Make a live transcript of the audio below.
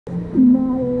That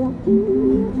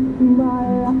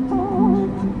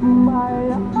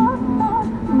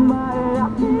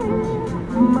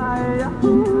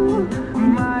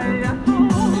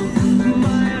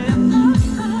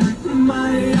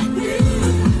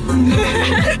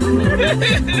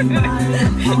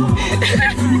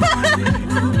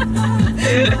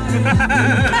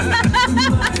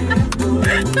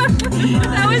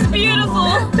was beautiful.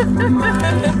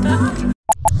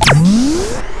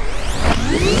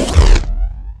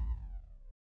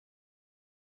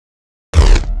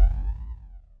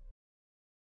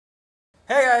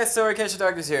 Hey guys, so Kitchen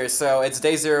Doctors here. So it's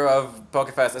day 0 of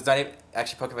PokéFest. It's not even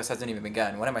actually PokéFest hasn't even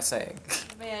begun. What am I saying?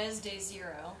 But yeah, it is day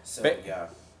 0. So yeah,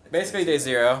 basically day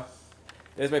 0.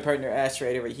 There's my partner Ash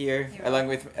right over here, along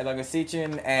with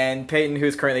Sechin and Peyton,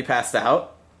 who's currently passed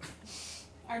out.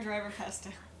 Our driver passed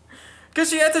out. Cause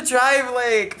she had to drive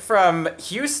like from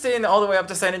Houston all the way up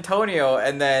to San Antonio,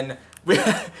 and then we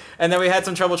had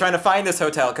some trouble trying to find this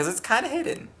hotel because it's kind of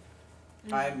hidden.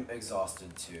 I'm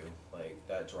exhausted too. Like,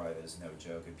 that drive is no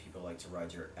joke, and people like to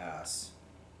ride your ass.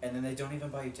 And then they don't even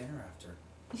buy you dinner after.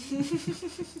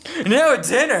 No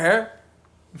dinner?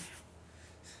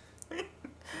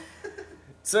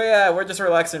 So yeah, we're just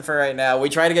relaxing for right now. We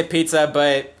tried to get pizza,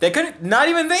 but they couldn't, not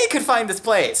even they could find this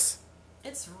place.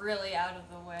 It's really out of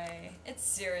the way. It's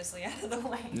seriously out of the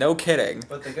way. No kidding.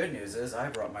 But the good news is I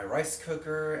brought my rice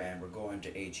cooker, and we're going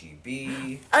to HEB.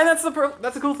 And that's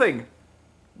the cool thing.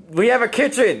 We have a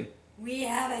kitchen. We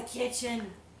have a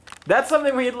kitchen. That's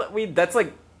something that's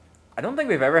like, I don't think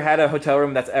we've ever had a hotel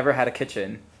room that's ever had a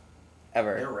kitchen.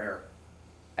 Ever. They're rare.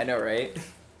 I know, right?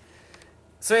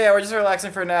 So yeah, we're just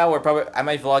relaxing for now. I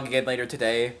might vlog again later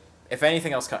today. If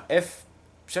anything else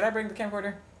should I bring the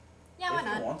camcorder? Yeah, why If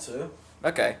not? you want to.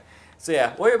 Okay. So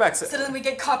yeah, we'll be back soon. So then we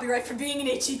get copyright for being in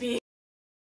HEB.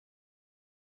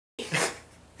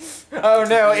 Oh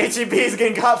no, HEB is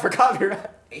getting caught for copyright.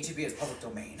 HEB is public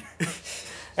domain.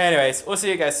 Anyways, we'll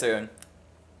see you guys soon.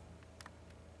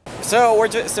 So we're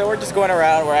just going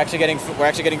around. We're at an HEB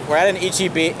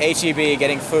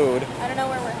getting food. I don't know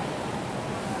where we're headed.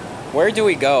 Where do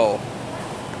we go?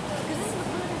 Because this is the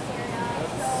produce area,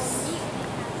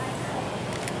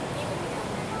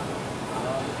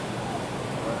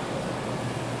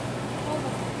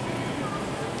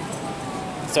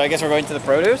 So I guess we're going to the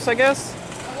produce, I guess?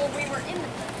 well, we were in the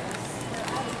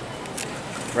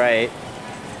produce. Right.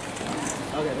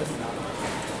 Okay, this is not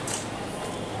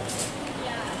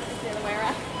Yeah, it's the other way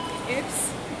around. Oops.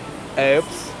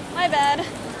 Oops. My bad.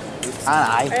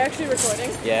 Hi. Are you actually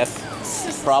recording? Yes.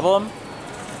 Problem?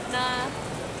 Nah.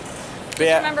 But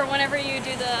yeah. Remember, whenever you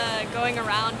do the going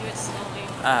around, do it slowly.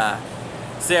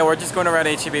 So yeah, we're just going around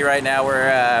HEB right now.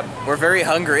 We're very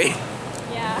hungry.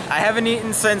 Yeah. I haven't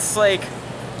eaten since like,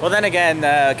 well then again,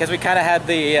 because we kind of had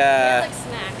the. We had, like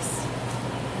snacks.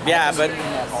 Yeah, but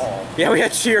Cheerios. yeah, we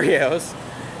had Cheerios,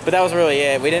 but that was really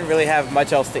it. We didn't really have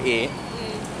much else to eat.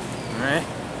 Alright.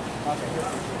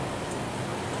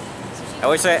 I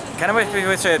wish I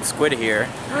had squid here.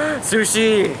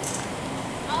 Sushi.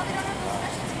 Oh, they don't have those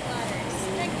specialty platters.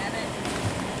 Dang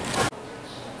it.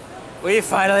 We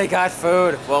finally got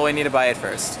food. Well, we need to buy it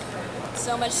first.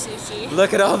 So much sushi.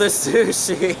 Look at all this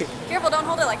sushi. Careful, don't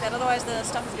hold it like that, otherwise the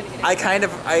stuff is gonna get in.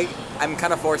 I'm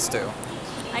kind of forced to.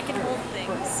 I can hold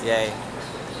things. Yay.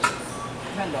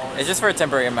 $10. It's just for a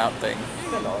temporary amount thing.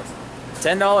 $10.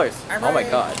 $10. Oh my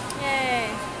god. Yay.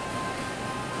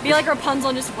 Be like Rapunzel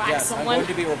and just whack Yes, someone. I'm going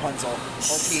to be Rapunzel.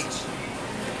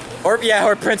 Or Peach.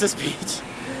 Or Princess Peach.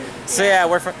 So yeah,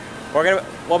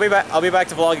 we'll be back. I'll be back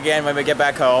to vlog again when we get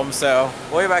back home. So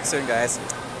we'll be back soon, guys.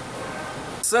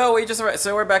 So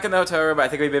we're back in the hotel room. I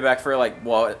think we'll be back for like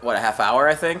what a half hour,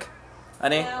 I think.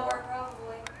 Honey. Yeah, we're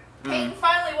probably. Peyton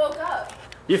finally woke up.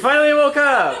 You finally woke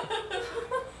up.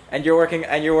 And you're working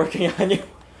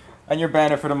on your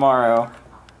banner for tomorrow.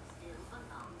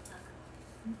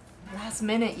 Last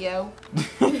minute, yo.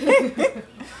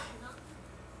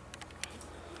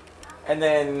 And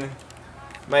then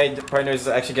my partner's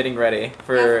actually getting ready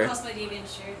for. Yeah, for Cosplay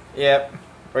Spotlight. Yep,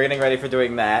 we're getting ready for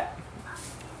doing that.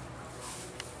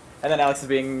 And then Alex is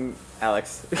being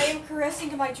Alex. I am caressing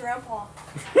to my grandpa.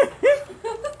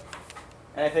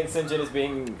 And I think Sinjin is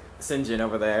being Sinjin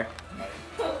over there.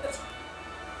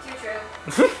 Too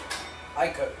true. I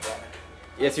cooked, damn it.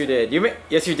 Yes, you did.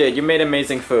 Yes, you did. You made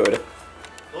amazing food.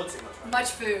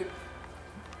 Much food.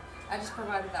 I just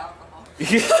provided the alcohol.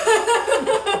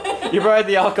 You provide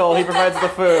the alcohol. He provides the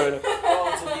food.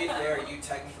 Well, to be fair, you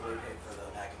technically paid for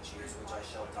the mac and cheese, which I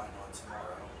shall dine on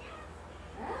tomorrow.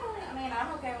 I mean,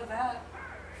 I'm okay with that.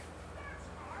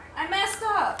 I messed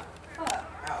up. Fuck.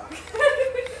 Ow.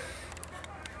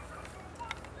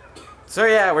 So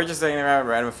yeah, we're just sitting around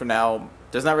random for now.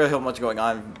 There's not really much going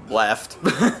on left.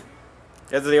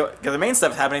 Because the main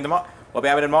stuff's happening tomorrow. Will be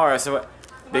happening tomorrow. So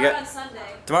Tomorrow on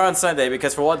Sunday. Tomorrow on Sunday,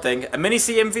 because for one thing, a mini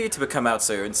CMV to come out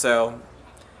soon. So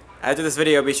after this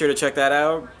video, be sure to check that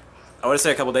out. I want to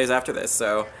say a couple days after this.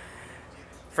 So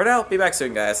for now, be back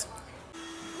soon, guys.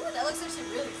 Ooh, that looks actually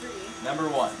really pretty. Number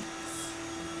 1.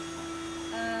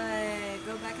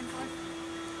 Go back and forth.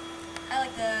 I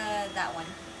like that one.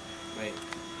 Wait,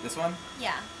 this one?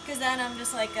 Yeah, because then I'm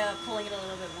just like pulling it a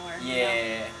little bit more. Yeah.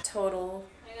 You know? Total,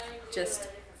 just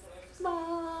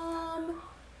mom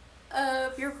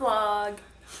of your vlog.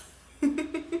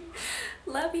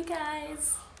 Love you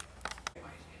guys.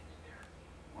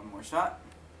 One more shot.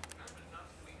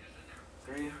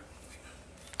 3,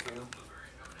 2.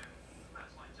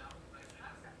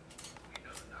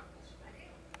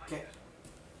 Okay.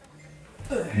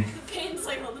 Pain's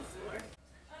like on the floor.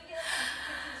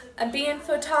 I'm being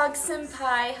photog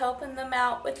senpai, helping them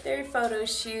out with their photo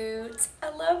shoots. I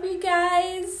love you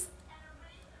guys.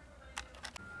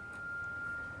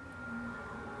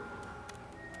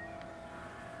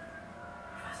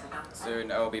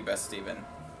 Soon I will be best Steven.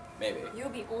 Maybe. You'll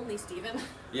be only Steven.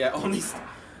 Yeah, only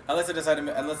unless I decide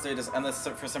to, unless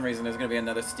for some reason there's gonna be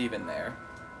another Steven there.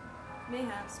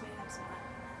 Mayhaps not.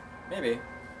 Maybe.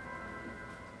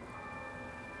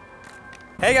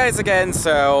 Hey guys again,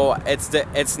 so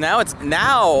it's now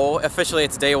officially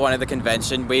it's day 1 of the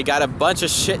convention. We got a bunch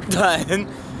of shit done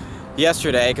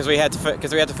yesterday because we had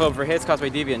to film for his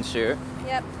cosplay deviant shoot.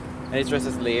 Yep. And he's dressed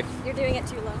as Leaf. You're doing it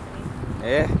too low for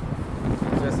me. Yeah.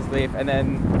 He's dressed as Leaf, and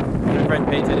then my friend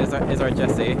Painted is our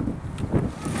Jessie. Do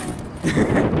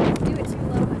it too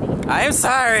low, honey. I am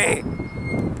sorry.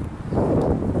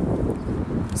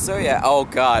 So yeah, oh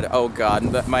god,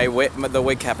 the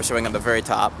wig cap is showing on the very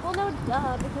top. Well, no,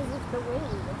 duh, because it's the wind.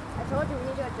 I told you we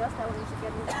need to adjust that when we should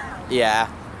get it down. Yeah,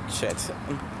 shit.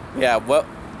 Yeah, well,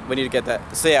 we need to get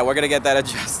that. So yeah, we're gonna get that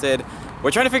adjusted. We're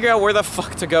trying to figure out where the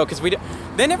fuck to go, because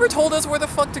they never told us where the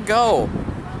fuck to go.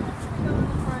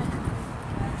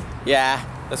 Yeah,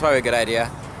 that's probably a good idea.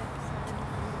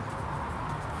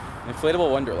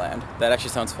 Inflatable Wonderland. That actually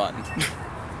sounds fun.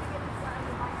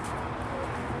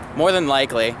 More than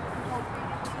likely.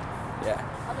 Yeah.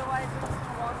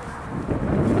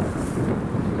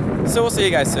 So we'll see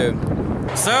you guys soon.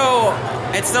 So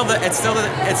it's still day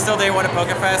 1 of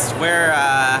PokéFest, where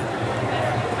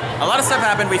a lot of stuff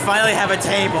happened. We finally have a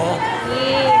table.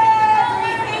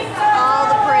 All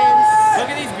the prints. Look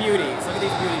at these beauties. Look at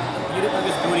these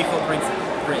beautiful prints.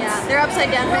 Yeah, they're upside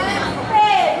down right now.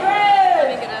 Let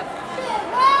me get up.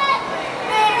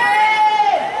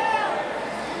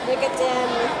 Look at them.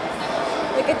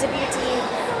 Look at the beauty.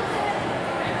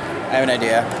 I have an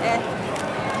idea.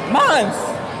 Months.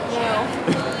 No.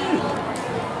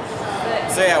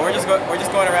 So yeah, we're just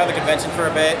going around the convention for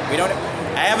a bit. We don't.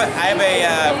 I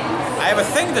have a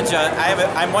thing to judge.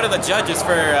 I'm one of the judges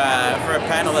for a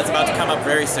panel that's about to come up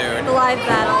very soon. The live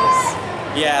battles.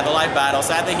 Yeah, the live battle.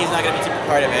 Sadly, he's not going to be taking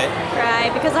part of it.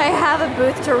 Right, because I have a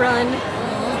booth to run.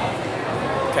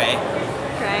 Okay.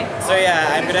 Okay. So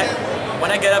yeah,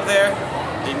 when I get up there,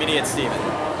 the immediate Steven.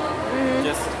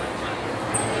 Just.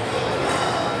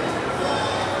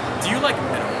 Do you like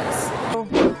minerals?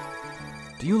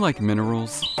 Do you like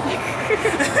minerals?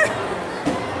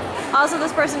 Also,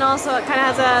 this person also kind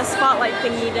of has a spotlight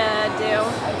thingy to do.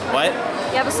 What?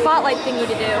 You have a spotlight thingy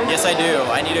to do. Yes, I do.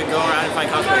 I need to go around and find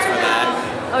cosplays for that.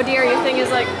 Oh dear, your thing is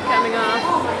like coming off.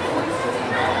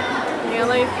 Yeah,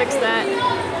 let me fix that.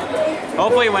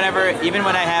 Hopefully, even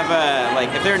when I have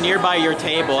if they're nearby your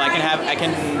table, I can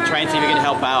try and see if we can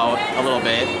help out a little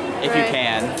bit, if you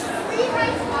can.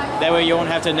 That way, you won't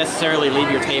have to necessarily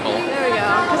leave your table. There we go.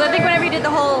 Because I think whenever you did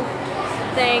the whole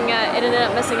thing, it ended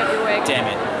up messing up your wig. Damn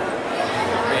it.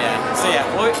 But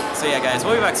yeah. So yeah, guys,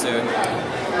 we'll be back soon.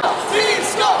 Team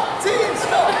Skull! Team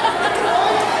Skull!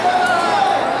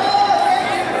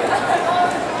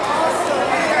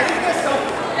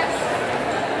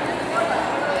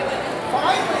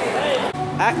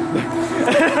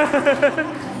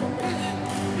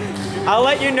 I'll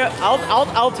let you know.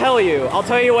 I'll tell you. I'll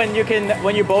tell you when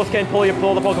you both can pull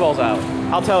the Pokeballs out.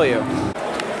 I'll tell you.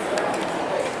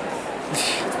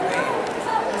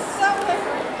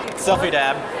 Selfie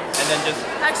dab, and then just.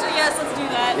 Actually, yes, let's do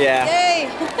that. Yeah. Yay!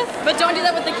 But don't do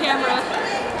that with the camera.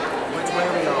 Which way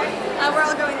are we going? We're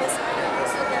all going this way.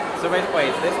 Okay. So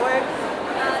wait, this way?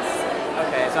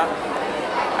 Okay, so.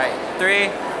 All right,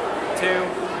 3, 2,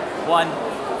 1.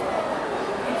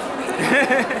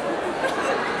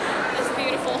 It's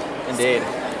beautiful. Indeed.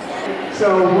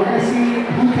 So we're going to see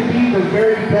who can be the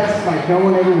very best like no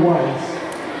one ever was.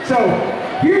 So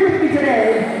here with me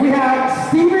today, we have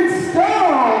Steven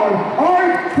Stone,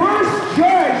 our first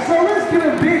judge. So let's give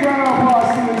a big round of applause,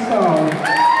 Steven Stone.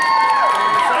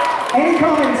 Any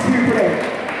comments here today?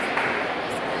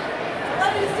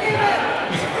 Love you, Steven!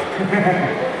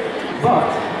 But,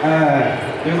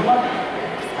 there's a lot.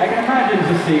 I can imagine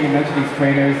just seeing a bunch of these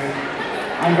trainers.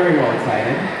 I'm very well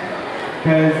excited.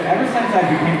 Because ever since I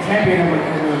became champion over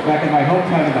back in my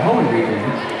hometown in the Hoenn region,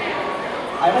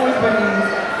 I've always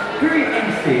been very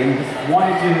angsty and just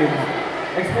wanted to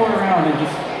explore around and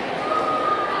just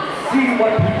see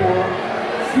what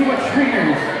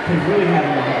trainers can really have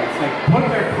in their heads. Like, put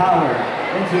their power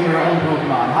into their own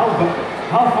Pokemon. How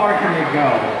far can they go?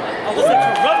 I was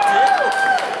interrupted!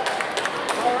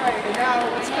 Alright, and now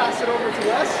let's pass it over to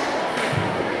Wes.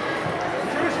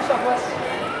 Introduce yourself, Wes.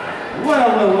 Well,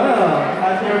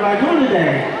 how's everybody doing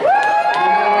today?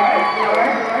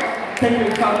 Alright. Thank you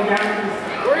for coming down to this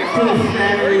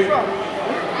family. Where are you from?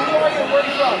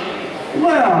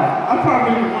 Well, I'm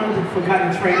probably one of the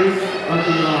forgotten trainers of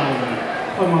the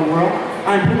Pokemon world.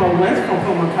 I'm Pokemon West from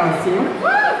Pokemon Coliseum.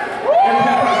 And we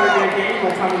had a very good game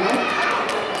one time ago.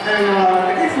 And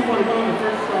I guess we want to go on the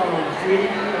first game.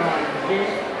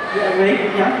 Yeah, right?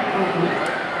 Yeah.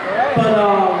 Alright. But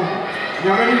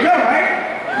y'all ready to go, right?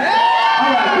 Yeah!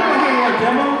 Alright, we're gonna have a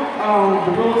demo.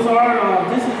 The rules are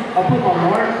this is a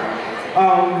Pokemon Lord.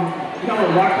 You know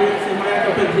what Rock is? Anybody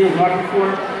ever played the Rock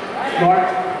before? Lark?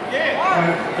 Yeah.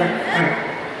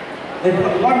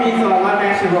 Alright. Lark means live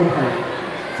action role play.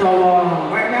 So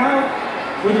right now,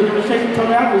 with the demonstration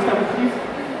turned out, we'll start with please.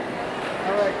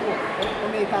 Alright, cool.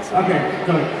 Let me pass it on. Okay,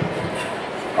 go.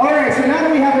 Alright, so now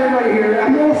that we have everybody here,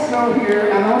 I'm also here,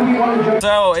 and I only want to jump.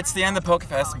 So it's the end of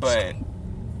PokéFest, but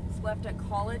Left at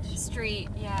College Street,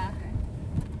 yeah.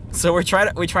 so we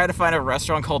tried to find a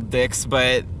restaurant called Dick's,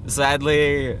 but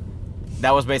sadly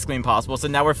that was basically impossible. So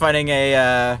now we're finding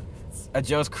a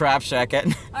Joe's Crab Shack at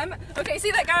Okay,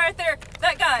 see that guy right there?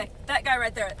 That guy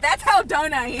right there. That's how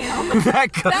done I am.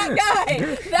 that guy. That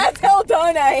guy. That's how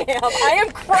done I am. I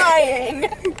am crying.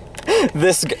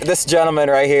 This gentleman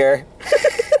right here.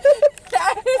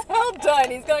 That is how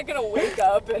done. He's not gonna wake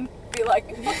up and be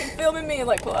like, fucking filming me and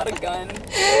like pull out a gun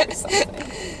or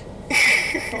something.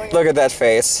 Look at that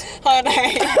face. Oh my God,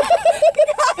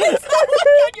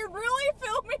 you're really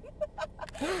filming?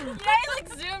 Yeah, I like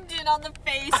zoomed in on the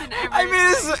face and everything. I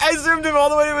mean, I zoomed him all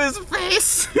the way to his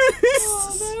face.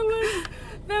 Oh,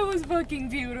 that was fucking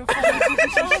beautiful.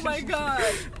 Oh my God.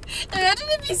 Imagine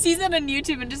if he sees that on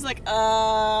YouTube and just like,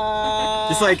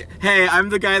 Just like, hey, I'm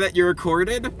the guy that you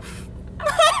recorded.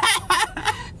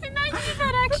 Imagine if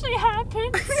that actually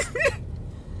happens.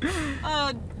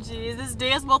 Oh, jeez, this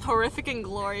day is both horrific and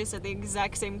glorious at the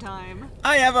exact same time.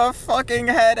 I have a fucking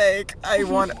headache. I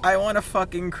want to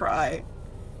fucking cry.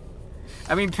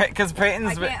 I mean, because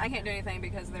Peyton's. I can't do anything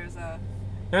because there's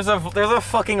There's a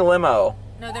fucking limo.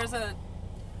 No, there's a.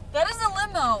 That is a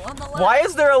limo on the left. Why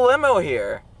is there a limo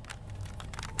here?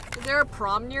 Is there a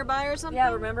prom nearby or something?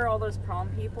 Yeah, remember all those prom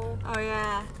people? Oh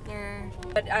yeah, they're...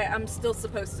 But I'm still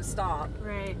supposed to stop.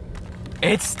 Right.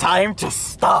 It's time to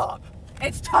stop.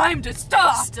 It's time to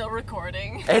stop! Still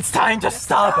recording. It's time to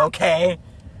stop, okay?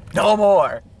 No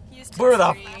more. Houston Where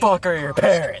the Street. fuck are your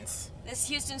parents? This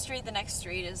Houston Street, the next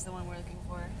street is the one we're looking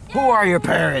for. Who are your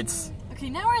parents? Okay,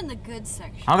 now we're in the good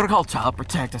section. I'm gonna call Child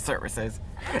Protective Services.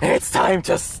 It's time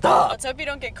to stop. Let's hope you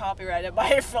don't get copyrighted by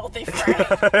a filthy friend.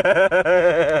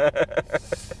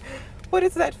 What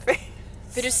is that face?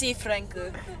 Firusi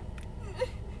Franco.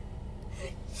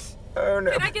 Oh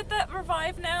no. Can I get that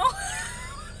revive now?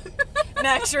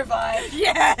 Max revive.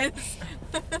 Yes!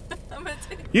 I'm gonna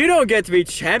take... You don't get to be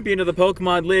champion of the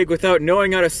Pokemon League without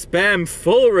knowing how to spam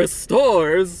full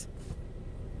restores.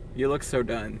 You look so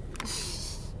done.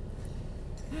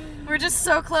 We're just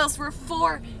so close. We're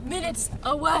 4 minutes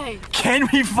away. Can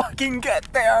we fucking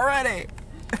get there already?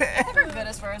 We're good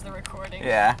as far as the recording.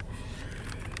 Yeah.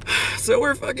 So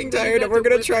we're fucking tired and we're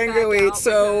gonna try and go eat,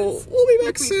 so we'll be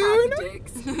back soon.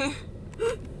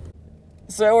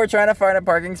 So we're trying to find a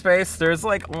parking space. There's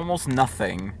like almost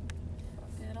nothing.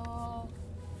 Fuck it all.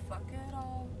 Fuck it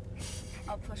all.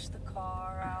 I'll push the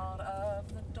car out of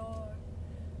the door.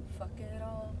 Fuck it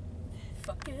all.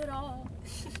 Fuck it all.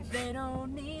 They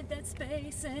don't need that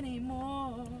space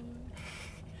anymore.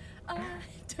 I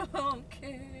don't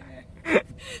care.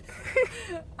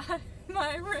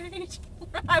 My rage.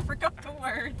 I forgot the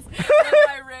words. Let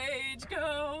my rage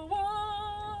go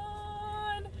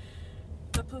on.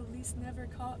 The police never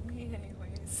caught me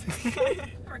anyways.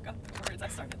 I forgot the words. I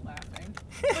started laughing.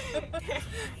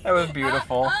 That was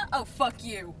beautiful. Oh, fuck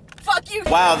you. Fuck you.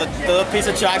 Wow, the little piece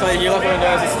of chocolate you left on the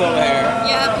nose is still there.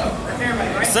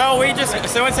 Yep. So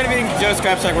instead of eating Joe's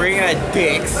Crab Shack, we're eating at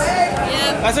Dick's.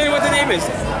 Yep. I'll tell you what the name is.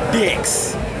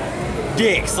 Dick's.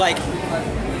 Dick's. Like,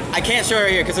 I can't show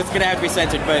it here because it's gonna have to be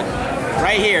censored, but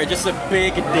right here, just a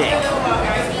big dick.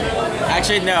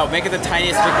 Actually, no. Make it the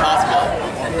tiniest dick possible,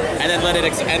 and then let it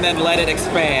expand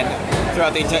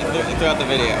throughout the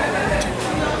video.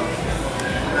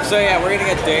 So yeah, we're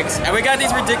gonna get Dick's, and we got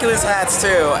these ridiculous hats too,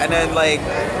 and then like,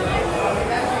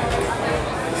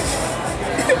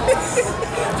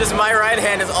 just my right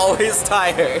hand is always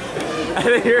tired. And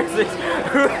then here's this,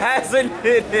 who hasn't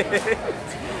hit it?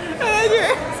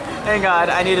 Hang on,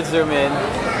 I need to zoom in.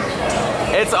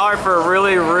 It's R for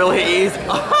really, really easy.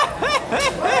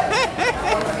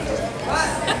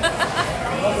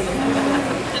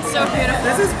 It's so beautiful.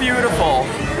 This is beautiful.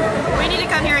 We need to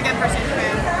come here again for San Japan.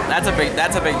 That's a big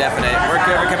definite. We're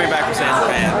coming back for San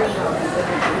Japan.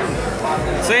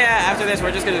 So yeah, after this,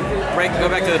 we're just gonna go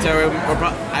back to the hotel room.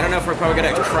 I don't know if we're probably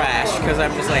gonna crash because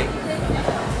I'm just like.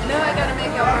 No, I gotta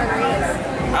make y'all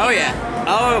margaritas. Oh yeah.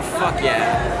 Oh fuck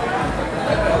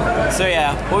yeah. So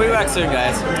yeah, we'll be back soon,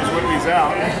 guys. Just whip these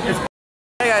out.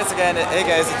 Hey guys again. Hey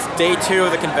guys, it's day 2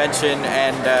 of the convention,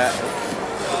 and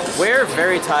we're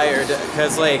very tired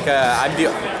because like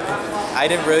I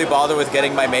didn't really bother with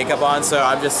getting my makeup on, so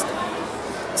I'm just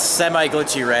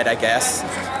semi-glitchy red, I guess.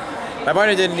 My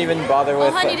partner didn't even bother with.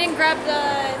 Oh, honey, you didn't grab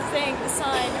the thing, the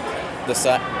sign. The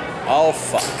sign. Oh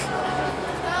fuck.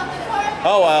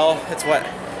 Oh well,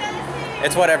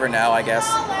 it's whatever now, I guess.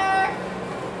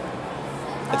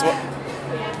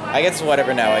 I guess it's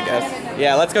whatever now, I guess.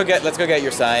 Yeah, let's go get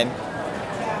your sign.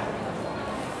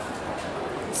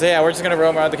 So yeah, we're just gonna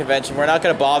roam around the convention. We're not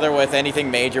gonna bother with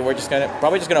anything major. We're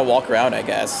probably just gonna walk around, I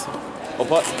guess. We'll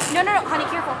put. No, honey,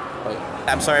 careful.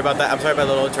 I'm sorry about that. I'm sorry about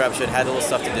the little interruption. Had a little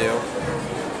stuff to do.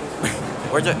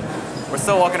 We're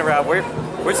still walking around. We're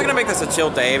just gonna make this a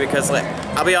chill day because, like,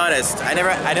 I'll be honest.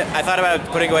 I thought about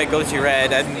putting away glitchy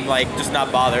red and like just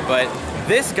not bother, but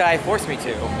this guy forced me to.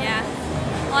 Yeah.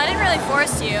 Well, I didn't really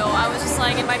force you. I was just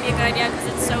like, it might be a good idea because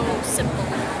it's so simple.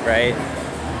 Right.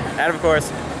 And of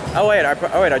course. Oh wait, our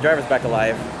driver's back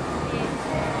alive.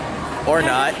 Or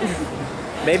not.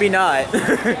 Maybe not.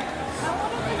 Anyways,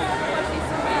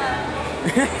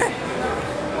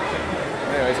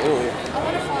 ooh. I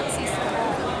want to Foxy so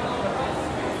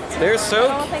bad. They're so.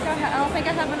 I don't think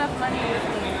I have enough money with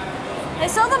me. They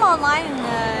sell them online in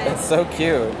the. It's so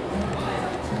cute.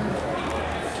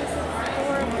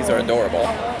 These are adorable.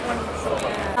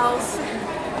 House.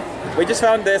 We just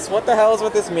found this. What the hell is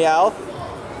with this Meowth?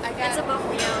 It's above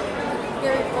me out.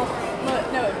 Very cool.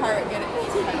 No, pirate, get it.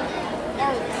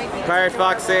 Pirate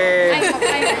Foxy! I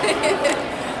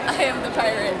am the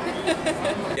pirate.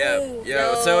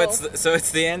 Yeah. So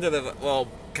it's the end of the, well,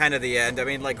 kind of the end. I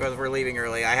mean, like, we're leaving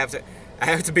early. I have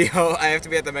to be home. I have to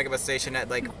be at the Megabus station at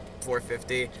like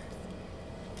 4:50.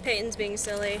 Peyton's being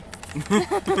silly.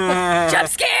 Jump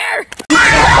scare!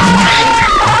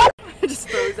 Just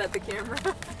throws at the camera.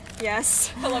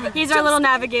 Yes. I love it. He's our little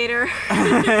navigator.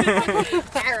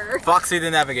 Foxy the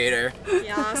Navigator.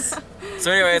 Yes. So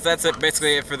anyways, that's it.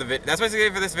 Basically it for the that's basically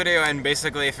it for this video, and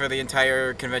basically for the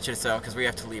entire convention itself, because we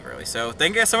have to leave early. So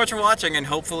thank you guys so much for watching, and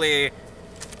hopefully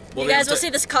you guys will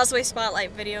see this Cosplay Spotlight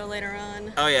video later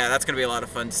on. Oh yeah, that's gonna be a lot of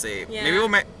fun to see. Yeah. Maybe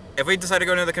we'll if we decide to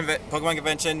go to the Pokemon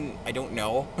convention. I don't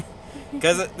know.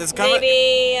 Because this kind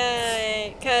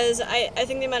maybe because I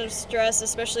think the amount of stress,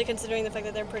 especially considering the fact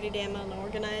that they're pretty damn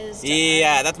unorganized.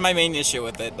 Yeah, that's my main issue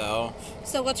with it, though.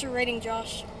 So what's your rating,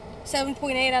 Josh?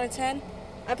 7.8 out of 10?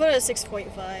 I put it at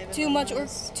 6.5. Too much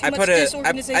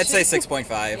disorganization? I'd say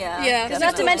 6.5. Yeah. Because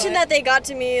not to mention that they got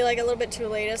to me like a little bit too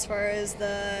late as far as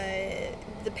the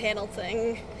panel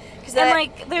thing. And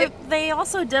like they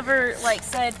also never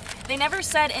they never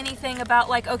said anything about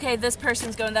like, okay, this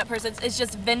person's going, that person's. It's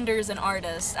just vendors and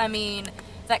artists. I mean,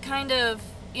 that kind of,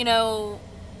 you know,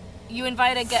 you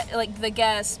invite the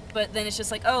guest, but then it's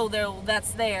just like, oh,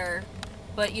 that's there,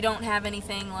 but you don't have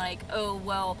anything like, oh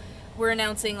well, we're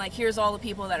announcing like here's all the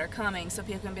people that are coming, so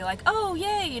people can be like, oh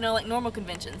yay, you know, like normal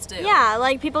conventions do. Yeah,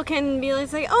 like people can be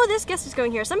like, oh, this guest is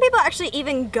going here. Some people actually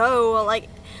even go like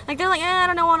they're like, I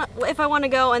don't know if I want to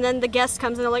go, and then the guest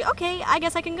comes and they're like, okay, I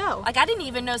guess I can go. Like I didn't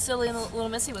even know Silly and Little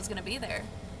Missy was gonna be there.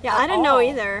 Yeah, I didn't know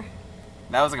either.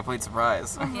 That was a complete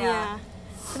surprise. Yeah.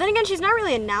 But then again, she's not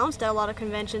really announced at a lot of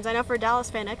conventions. I know for Dallas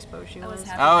Fan Expo she was.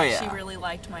 Happy oh yeah. She really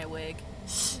liked my wig.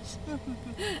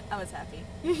 I was happy.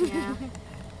 Yeah.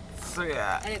 So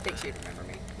yeah. I didn't think she'd remember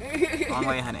me. Long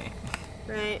way, honey.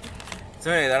 Right.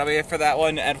 So anyway, that'll be it for that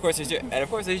one. And of course, as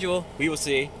usual, we will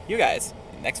see you guys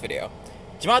in the next video.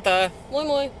 Jimata! Moi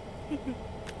moi.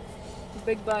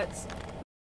 Big butts.